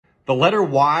The letter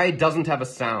Y doesn't have a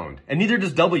sound, and neither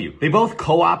does W. They both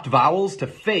co-opt vowels to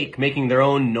fake making their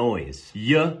own noise.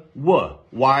 Y, W,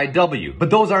 Y, W. But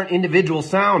those aren't individual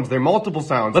sounds, they're multiple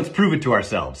sounds. Let's prove it to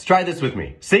ourselves. Try this with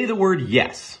me. Say the word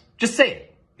yes. Just say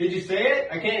it. Did you say it?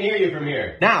 I can't hear you from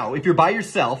here. Now, if you're by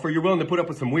yourself or you're willing to put up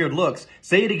with some weird looks,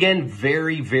 say it again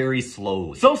very, very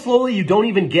slowly. So slowly you don't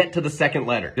even get to the second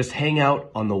letter. Just hang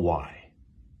out on the Y.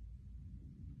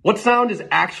 What sound is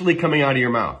actually coming out of your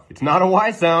mouth? It's not a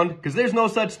Y sound, because there's no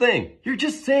such thing. You're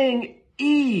just saying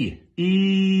E.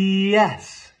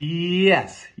 Yes.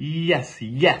 Yes. Yes.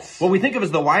 Yes. What we think of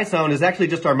as the Y sound is actually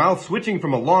just our mouth switching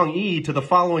from a long E to the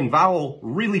following vowel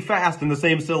really fast in the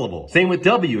same syllable. Same with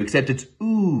W, except it's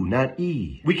ooh, not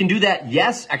E. We can do that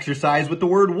yes exercise with the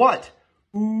word what.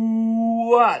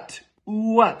 What?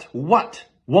 What? What?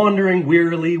 Wandering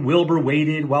wearily, Wilbur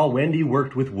waited while Wendy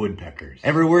worked with woodpeckers.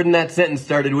 Every word in that sentence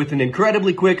started with an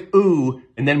incredibly quick ooh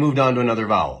and then moved on to another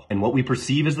vowel. And what we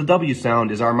perceive as the W sound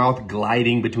is our mouth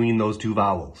gliding between those two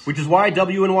vowels. Which is why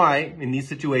W and Y in these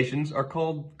situations are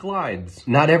called glides.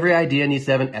 Not every idea needs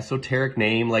to have an esoteric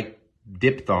name like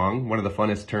diphthong, one of the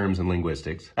funnest terms in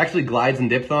linguistics. Actually, glides and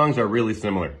diphthongs are really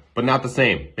similar, but not the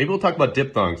same. Maybe we'll talk about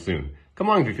diphthongs soon. Come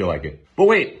on if you feel like it. But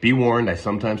wait, be warned, I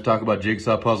sometimes talk about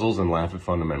jigsaw puzzles and laugh at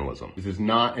fundamentalism. This is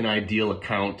not an ideal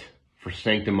account for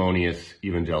sanctimonious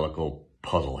evangelical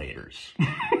puzzle haters.